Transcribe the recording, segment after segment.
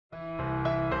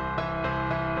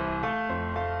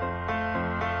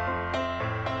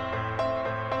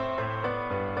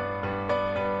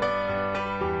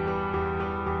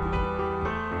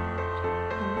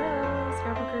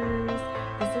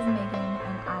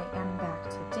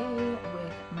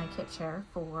kit share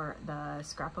for the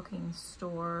Scrapbooking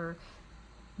store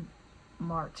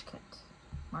March kit.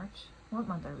 March? What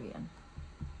month are we in?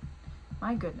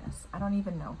 My goodness, I don't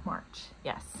even know. March.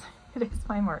 Yes, it is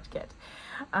my March kit.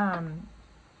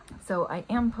 So I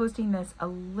am posting this a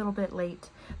little bit late,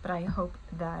 but I hope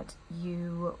that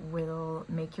you will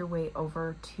make your way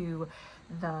over to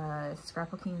the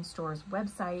Scrapbooking store's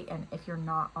website, and if you're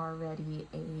not already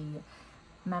a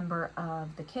member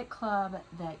of the kit club,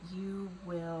 that you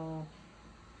will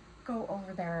go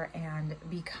over there and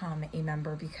become a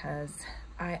member, because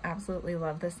I absolutely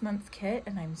love this month's kit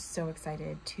and I'm so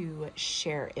excited to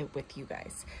share it with you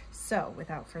guys. So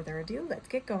without further ado, let's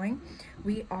get going.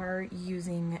 We are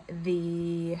using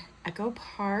the Echo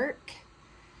Park,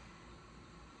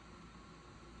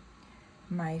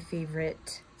 my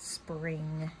favorite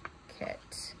spring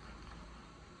kit.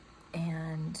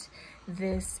 And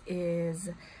this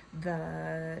is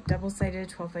the double-sided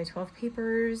 12x12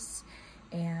 papers,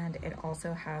 and it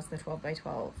also has the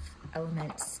 12x12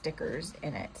 element stickers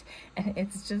in it, and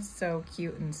it's just so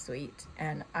cute and sweet.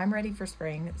 And I'm ready for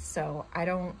spring, so I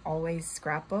don't always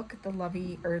scrapbook the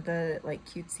lovey or the like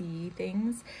cutesy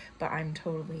things, but I'm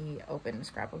totally open to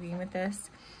scrapbooking with this.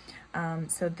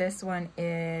 So this one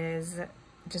is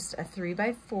just a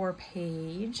 3x4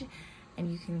 page,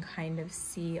 and you can kind of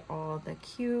see all the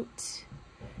cute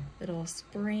little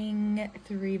spring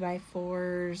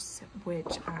 3x4s,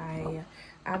 which I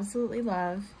absolutely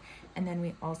love. And then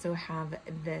we also have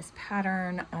this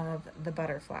pattern of the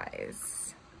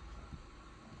butterflies.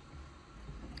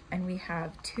 And we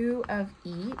have 2 of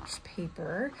each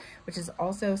paper, which is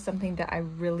also something that I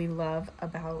really love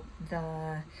about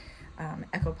the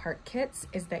Echo Park kits,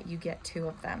 is that you get 2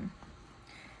 of them.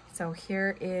 So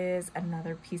here is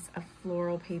another piece of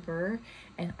floral paper,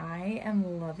 and I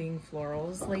am loving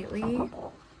florals lately.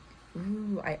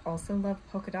 Ooh, I also love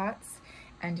polka dots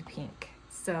and pink.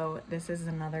 So this is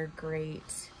another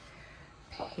great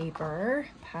paper,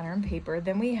 pattern paper.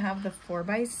 Then we have the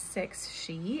 4x6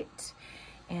 sheet,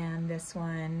 and this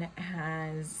one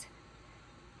has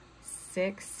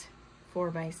 6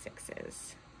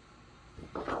 4x6s.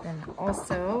 Then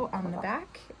also on the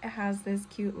back, it has this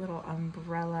cute little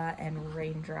umbrella and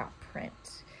raindrop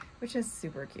print, which is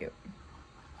super cute.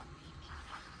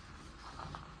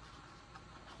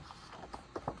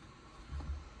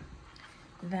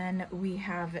 Then we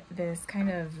have this kind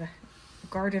of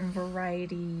garden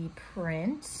variety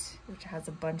print, which has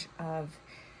a bunch of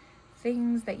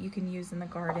things that you can use in the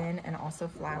garden and also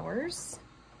flowers.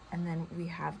 And then we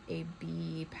have a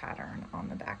bee pattern on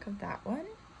the back of that one.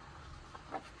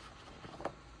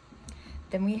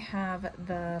 Then we have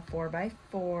the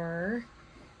 4x4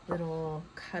 little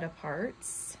cut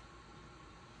aparts.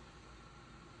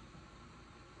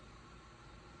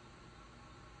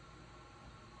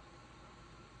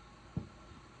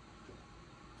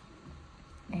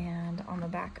 And on the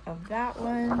back of that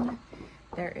one,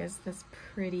 there is this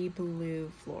pretty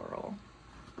blue floral.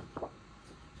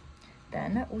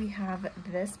 Then we have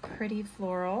this pretty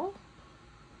floral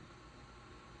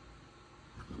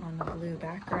on the blue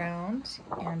background,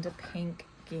 and a pink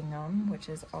gingham, which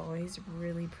is always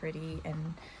really pretty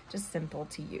and just simple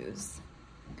to use.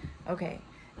 Okay,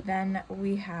 then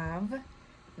we have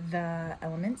the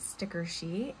element sticker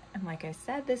sheet, and like I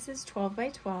said, this is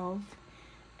 12x12,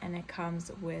 and it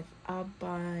comes with a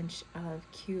bunch of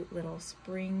cute little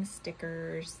spring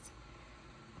stickers,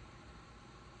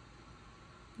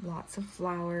 lots of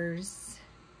flowers,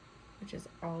 which is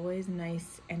always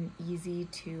nice and easy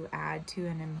to add to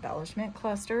an embellishment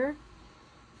cluster.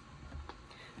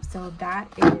 So that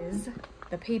is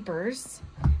the papers.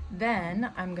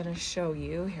 Then I'm gonna show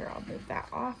you, here, I'll move that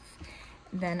off.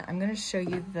 Then I'm gonna show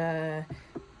you the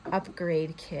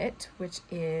upgrade kit, which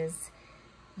is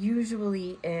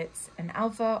usually it's an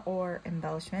alpha or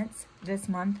embellishments. This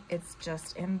month it's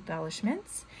just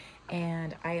embellishments.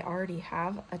 And I already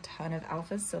have a ton of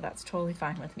alphas, so that's totally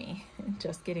fine with me,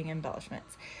 just getting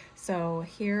embellishments. So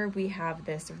here we have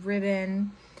this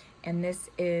ribbon, and this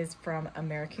is from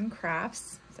American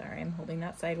Crafts. Sorry, I'm holding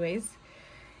that sideways.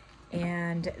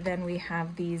 And then we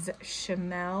have these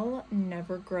Chamel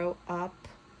Never Grow Up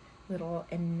little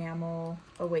enamel,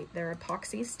 oh wait, they're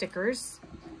epoxy stickers,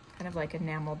 kind of like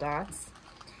enamel dots.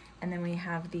 And then we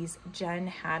have these Jen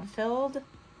Hadfield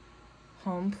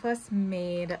Home Plus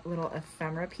Made little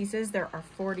ephemera pieces. There are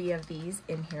 40 of these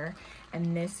in here,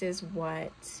 and this is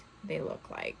what they look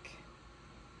like.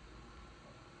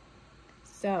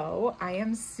 So I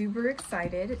am super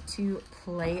excited to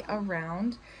play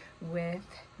around with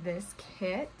this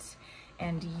kit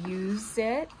and use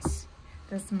it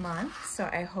this month. So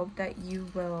I hope that you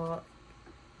will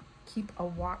keep a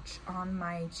watch on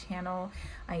my channel.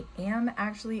 I am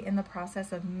actually in the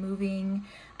process of moving,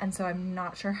 and so I'm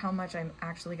not sure how much I'm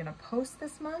actually gonna post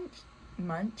this month.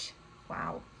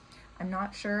 Wow. I'm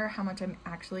not sure how much I'm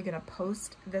actually gonna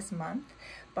post this month,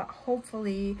 but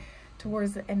hopefully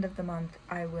towards the end of the month,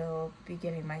 I will be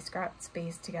getting my scrap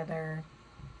space together.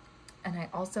 And I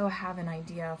also have an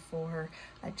idea for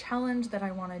a challenge that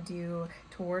I want to do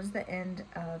towards the end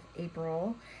of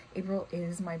April. April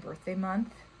is my birthday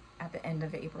month at the end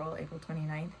of April, April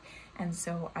 29th. And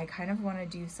so I kind of want to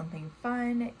do something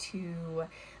fun to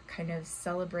kind of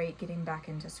celebrate getting back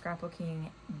into scrapbooking.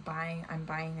 I'm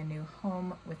buying a new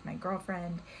home with my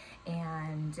girlfriend,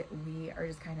 and we are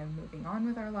just kind of moving on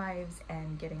with our lives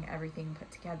and getting everything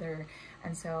put together.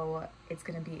 And so it's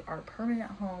going to be our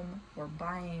permanent home.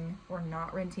 We're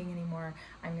not renting anymore.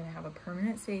 I'm going to have a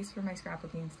permanent space for my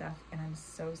scrapbooking stuff, and I'm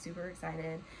so super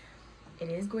excited. It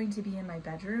is going to be in my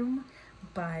bedroom,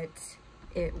 but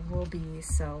it will be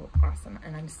so awesome.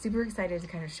 And I'm super excited to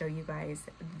kind of show you guys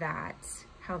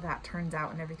how that turns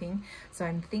out and everything. So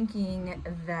I'm thinking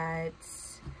that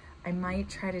I might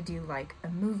try to do like a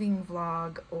moving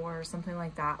vlog or something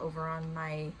like that over on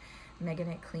my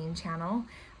Meggy Clean channel,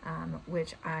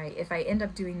 which if I end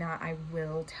up doing that, I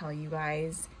will tell you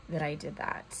guys that I did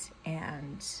that,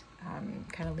 and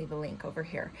kind of leave a link over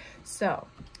here. So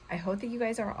I hope that you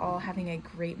guys are all having a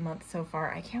great month so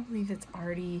far. I can't believe it's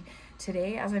already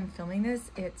today. As I'm filming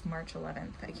this, it's March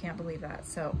 11th. I can't believe that.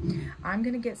 So I'm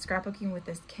gonna get scrapbooking with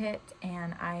this kit,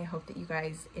 and I hope that you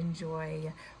guys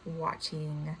enjoy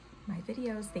watching my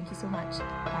videos. Thank you so much.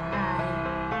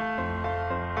 Bye.